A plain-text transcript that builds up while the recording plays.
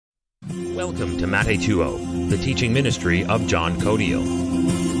Welcome to Matheteuo, the teaching ministry of John Codiel.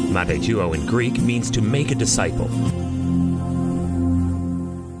 Matheteuo in Greek means to make a disciple.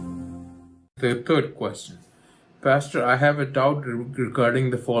 The third question. Pastor, I have a doubt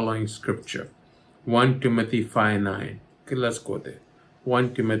regarding the following scripture. 1 Timothy 5:9. Okay, let's go there.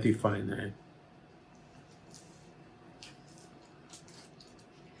 1 Timothy 5:9.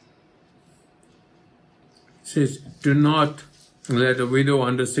 It says, do not let a widow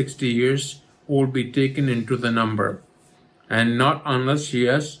under 60 years old be taken into the number, and not unless she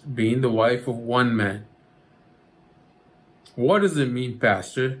has been the wife of one man. What does it mean,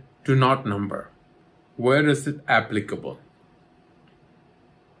 Pastor, to not number? Where is it applicable?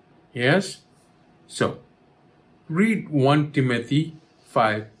 Yes? So, read 1 Timothy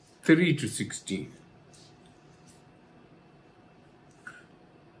 5:3-16.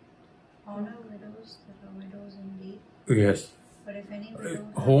 Honor widows that are widows indeed. Yes. But if any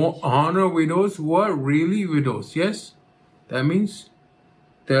widow Honor widows who are really widows. Yes? That means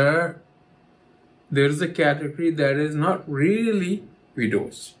there is a category that is not really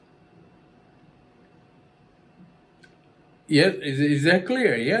widows. Yes, is that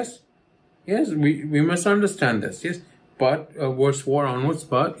clear? Yes? Yes, we must understand this. Yes? But, verse 4 onwards,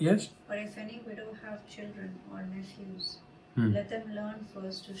 but, yes? But if any widow have children or nephews, let them learn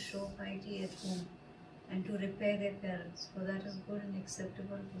first to show piety at home and to repair their parents, for that is good and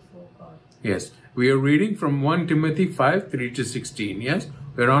acceptable before God. Yes, we are reading from 1 Timothy 5:3-16. Yes,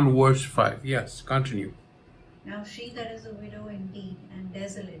 we're on verse 5. Yes, continue. Now she that is a widow indeed and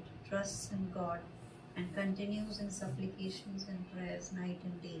desolate trusts in God and continues in supplications and prayers night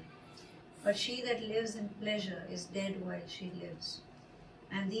and day. But she that lives in pleasure is dead while she lives.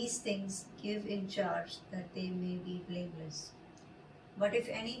 And these things give in charge that they may be blameless. But if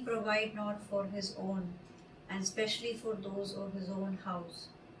any provide not for his own, and especially for those of his own house,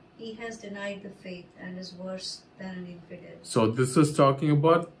 he has denied the faith and is worse than an infidel. So this is talking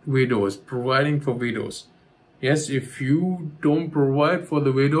about widows, providing for widows. Yes, if you don't provide for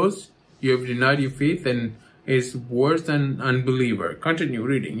the widows, you have denied your faith and is worse than unbeliever. Continue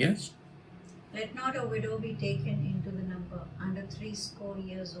reading, yes? Let not a widow be taken into the number under 80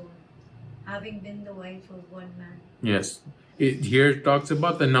 years old, having been the wife of one man. Yes. Here it talks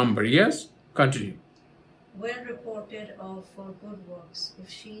about the number. Yes? Continue. Well reported of for good works, if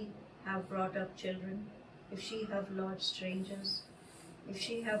she have brought up children, if she have lodged strangers, if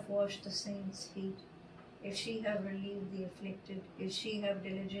she have washed the saints' feet, if she have relieved the afflicted, if she have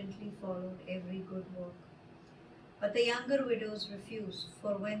diligently followed every good work. But the younger widows refuse,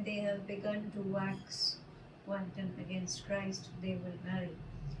 for when they have begun to wax wanton against Christ, they will marry,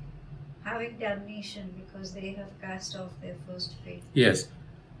 having damnation because they have cast off their first faith. Yes.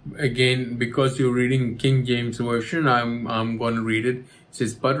 Again, because you're reading King James Version, I'm going to read it. It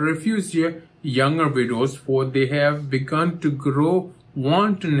says, but refuse ye younger widows, for they have begun to grow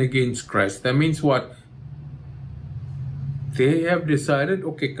wanton against Christ. That means what? They have decided,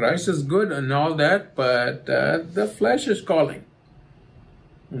 okay, Christ is good and all that, but the flesh is calling.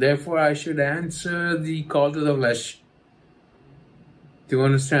 Therefore, I should answer the call to the flesh. Do you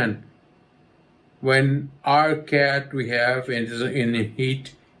understand? When our cat we have is in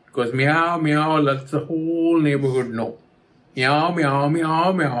heat, goes meow, meow, lets the whole neighborhood know. Meow, meow,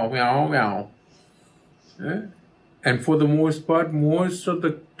 meow, meow, meow, meow. And for the most part, most of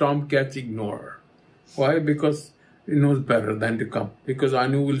the tomcats ignore her. Why? Because it knows better than to come. Because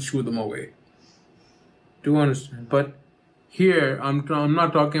Anu will shoo them away. Do you understand? But here, I'm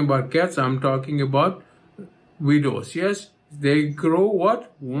not talking about cats, I'm talking about widows. Yes? They grow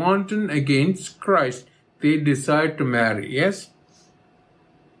what? Wanton against Christ. They decide to marry. Yes?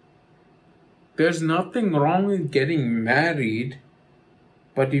 There's nothing wrong with getting married.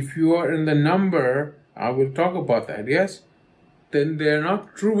 But if you are in the number, I will talk about that. Yes? Then they're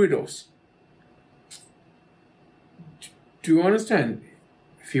not true widows. Do you understand?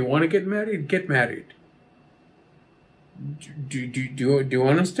 If you want to get married, get married. Do you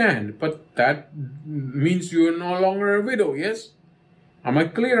understand? But that means you are no longer a widow, yes? Am I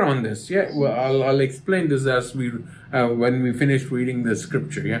clear on this? Yeah, well, I'll explain this as when we finish reading the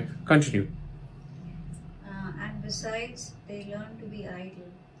scripture, yeah? Continue. And besides, they learn to be idle,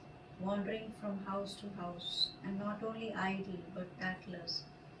 wandering from house to house, and not only idle, but tattlers,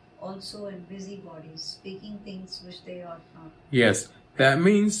 also in busybodies, speaking things which they ought not. Yes, that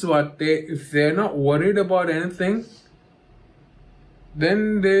means what? If they're not worried about anything,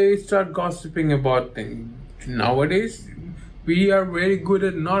 then they start gossiping about things. Nowadays, we are very good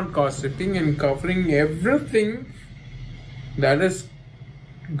at not gossiping and covering everything that is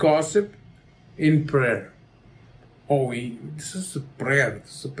gossip in prayer. this is a prayer.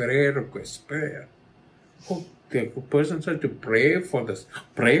 This is a prayer request. Prayer. Oh, the person said to pray for this.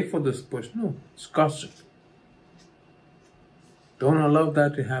 Pray for this person. No, it's gossip. Don't allow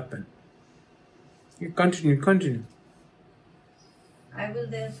that to happen. You continue. I will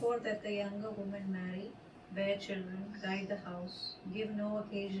therefore that the younger woman marry, bear children, guide the house, give no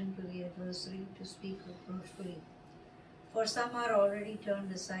occasion to the adversary to speak reproachfully. For some are already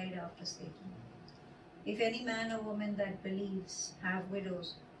turned aside after Satan. If any man or woman that believes have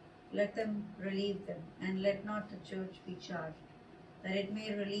widows, let them relieve them, and let not the church be charged, that it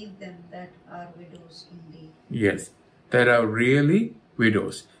may relieve them that are widows indeed. Yes, that are really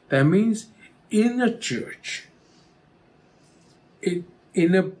widows. That means in a church,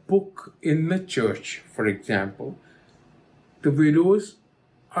 in a book in the church, for example, the widows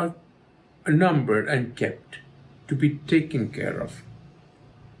are numbered and kept to be taken care of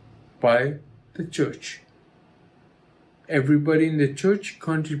by the church. Everybody in the church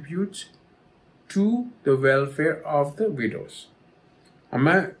contributes to the welfare of the widows.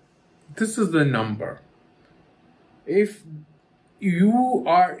 This is the number. If you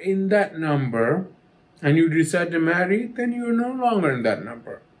are in that number and you decide to marry, then you are no longer in that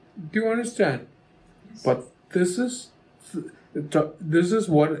number. Do you understand? Yes. But this is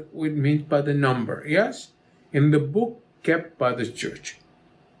what it means by the number. Yes? In the book kept by the church.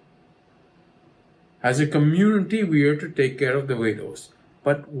 As a community, we are to take care of the widows.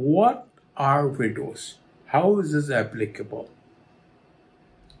 But what are widows? How is this applicable?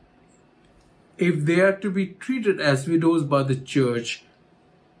 If they are to be treated as widows by the church,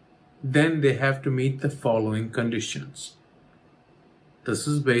 then they have to meet the following conditions. This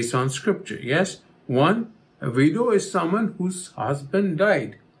is based on scripture. Yes? 1, a widow is someone whose husband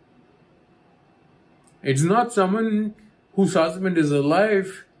died. It's not someone whose husband is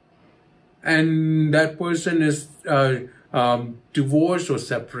alive and that person is divorced or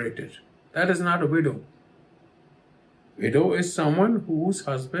separated. That is not a widow. Widow is someone whose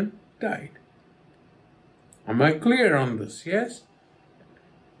husband died. Am I clear on this? Yes?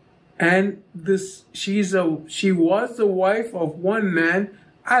 And she was the wife of one man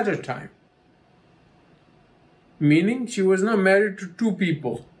at a time. Meaning she was not married to 2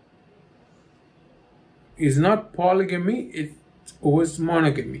 people. It's not polygamy, it was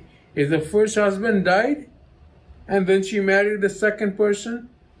monogamy. If the first husband died and then she married the second person,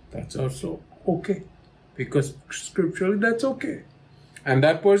 that's also okay. Because scripturally that's okay. And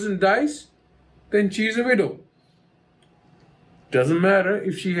that person dies, then she is a widow. Doesn't matter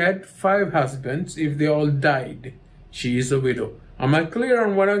if she had 5 husbands, if they all died, she is a widow. Am I clear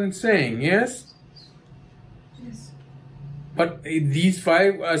on what I'm saying? Yes? Yes. But these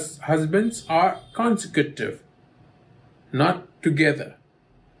 5 husbands are consecutive, not together.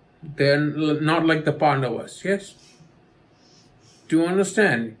 They're not like the Pandavas. Yes? Do you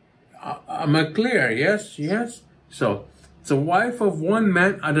understand? Am I clear? Yes? Yes? So, it's a wife of one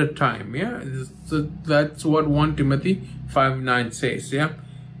man at a time. Yeah? So that's what 1 Timothy 5:9 says. Yeah?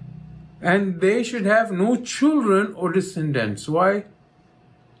 And they should have no children or descendants. Why?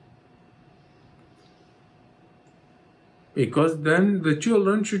 Because then the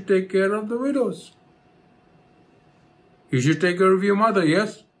children should take care of the widows. You should take care of your mother,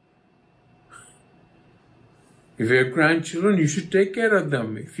 yes? If you have grandchildren, you should take care of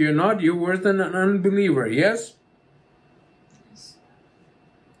them. If you're not, you're worse than an unbeliever, yes? Yes.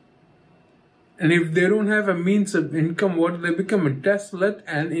 And if they don't have a means of income, what do they become? Desolate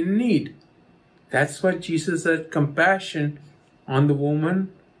and in need. That's why Jesus had compassion on the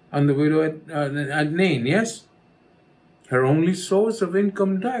woman, on the widow at Nain, yes? Her only source of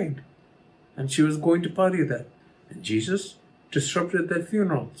income died. And she was going to party that. And Jesus disrupted that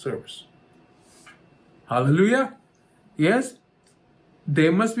funeral service. Hallelujah. Yes? They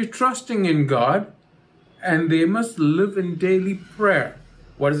must be trusting in God and they must live in daily prayer.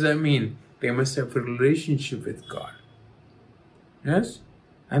 What does that mean? They must have a relationship with God. Yes?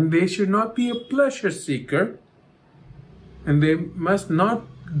 And they should not be a pleasure seeker and they must not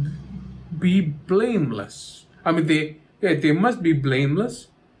be blameless. I mean, they must be blameless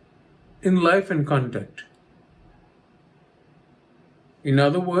in life and conduct. In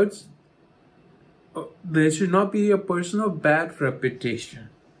other words, there should not be a person of bad reputation.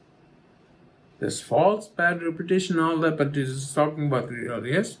 There's false, bad reputation, all that, but this is talking about the real,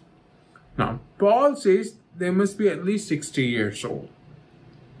 yes? Now, Paul says they must be at least 60 years old.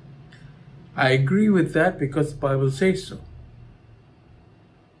 I agree with that because the Bible says so.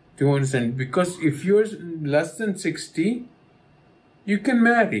 Do you understand? Because if you're less than 60, you can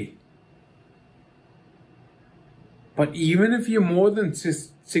marry. But even if you're more than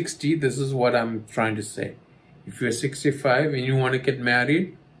 60, this is what I'm trying to say. If you're 65 and you want to get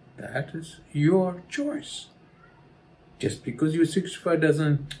married, that is your choice. Just because you're 65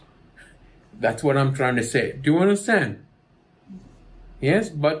 doesn't... That's what I'm trying to say. Do you understand? Yes,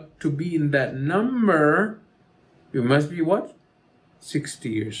 but to be in that number, you must be what? 60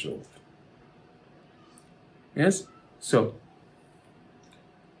 years old. Yes? So,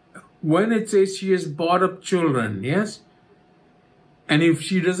 when it says she has brought up children, yes? And if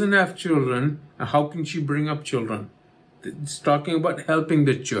she doesn't have children, how can she bring up children? It's talking about helping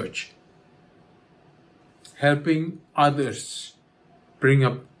the church. Helping others bring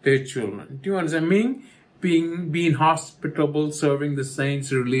up their children. Do you understand? Meaning, being hospitable, serving the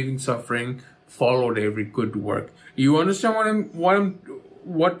saints, relieving suffering, followed every good work. You understand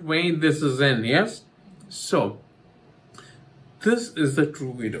what vein this is in, yes? So, this is the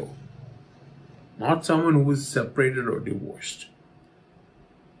true widow. Not someone who is separated or divorced.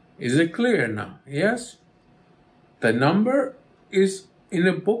 Is it clear now? Yes? The number is in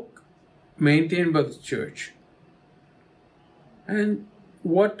a book maintained by the church. And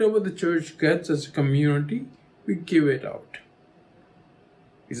whatever the church gets as a community, we give it out.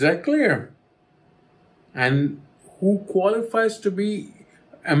 Is that clear? And who qualifies to be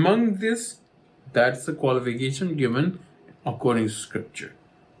among this? That's the qualification given according to Scripture.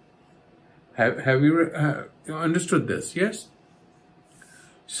 Have you understood this? Yes?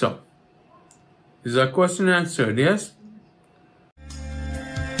 So, is our question answered? Yes?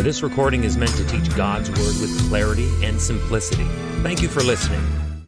 This recording is meant to teach God's Word with clarity and simplicity. Thank you for listening.